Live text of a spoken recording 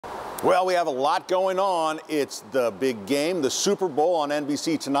Well, we have a lot going on. It's the big game, the Super Bowl on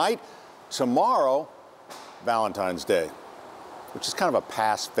NBC tonight. Tomorrow, Valentine's Day, which is kind of a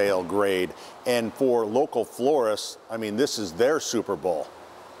pass-fail grade. And for local florists, I mean, this is their Super Bowl.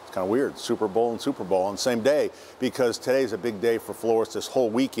 It's kind of weird, Super Bowl and Super Bowl on the same day, because today's a big day for florists this whole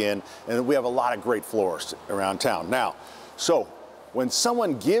weekend, and we have a lot of great florists around town. Now, so when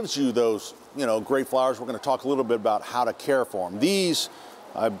someone gives you those, great flowers, we're going to talk a little bit about how to care for them. These,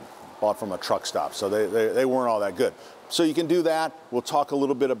 I bought from a truck stop, so they weren't all that good. So you can do that. We'll talk a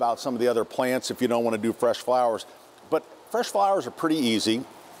little bit about some of the other plants if you don't want to do fresh flowers. But fresh flowers are pretty easy.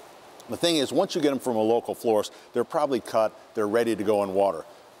 The thing is, once you get them from a local florist, they're probably cut, they're ready to go in water.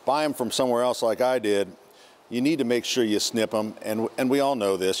 Buy them from somewhere else like I did, you need to make sure you snip them, and we all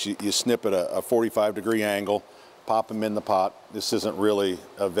know this. You snip at a 45-degree angle, pop them in the pot. This isn't really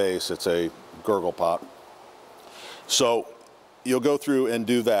a vase, it's a gurgle pot. So you'll go through and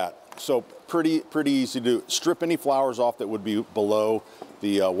do that. So pretty easy to do. Strip any flowers off that would be below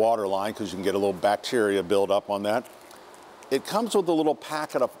the water line, because you can get a little bacteria build up on that. It comes with a little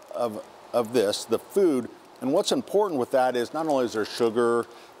packet of this, the food, and what's important with that is not only is there sugar,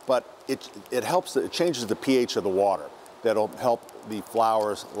 but it helps, it changes the pH of the water. That'll help the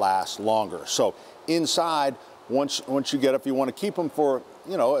flowers last longer. So inside, once you get, if you want to keep them for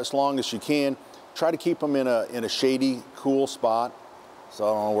as long as you can, try to keep them in a shady, cool spot. So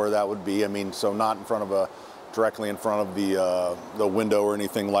I don't know where that would be. I mean, so not in front of directly in front of the window or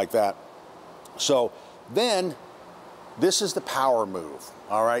anything like that. So then, this is the power move,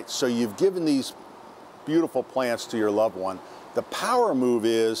 all right? So you've given these beautiful plants to your loved one. The power move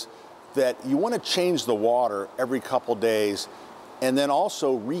is that you want to change the water every couple days, and then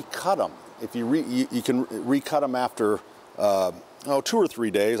also recut them. If you can recut them after 2 or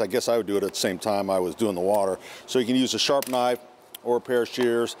 3 days. I guess I would do it at the same time I was doing the water. So you can use a sharp knife or a pair of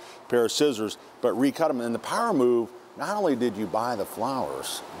shears, a pair of scissors, but recut them. And the power move, not only did you buy the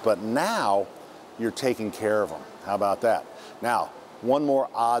flowers, but now you're taking care of them. How about that? Now, one more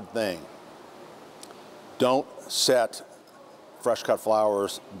odd thing. Don't set fresh cut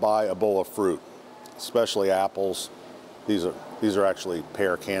flowers by a bowl of fruit, especially apples. These are actually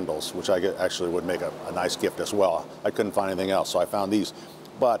pear candles, which actually would make a nice gift as well. I couldn't find anything else, so I found these.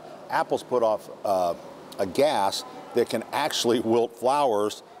 But apples put off a gas that can actually wilt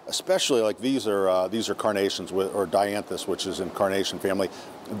flowers, especially like these are carnations or dianthus, which is in carnation family.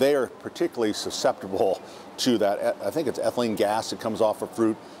 They are particularly susceptible to that. I think it's ethylene gas that comes off of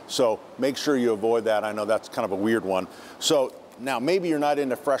fruit. So make sure you avoid that. I know that's kind of a weird one. So now maybe you're not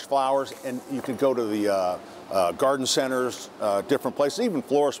into fresh flowers, and you can go to the garden centers, different places. Even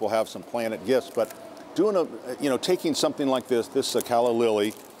florists will have some planted gifts. But doing taking something like this is a calla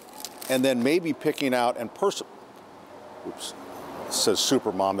lily, and then maybe picking out and oops, it says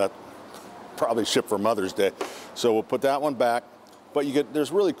Super Mom. That probably shipped for Mother's Day. So we'll put that one back. But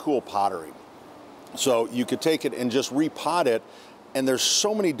there's really cool pottery. So you could take it and just repot it. And there's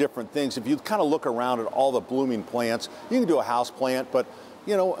so many different things. If you kind of look around at all the blooming plants, you can do a house plant, but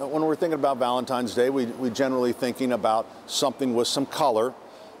when we're thinking about Valentine's Day, we generally thinking about something with some color.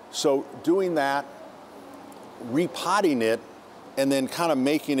 So doing that, repotting it, and then kind of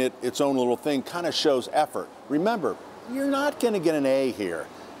making it its own little thing kind of shows effort. Remember, you're not going to get an A here.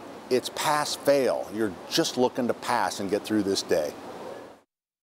 It's pass-fail. You're just looking to pass and get through this day.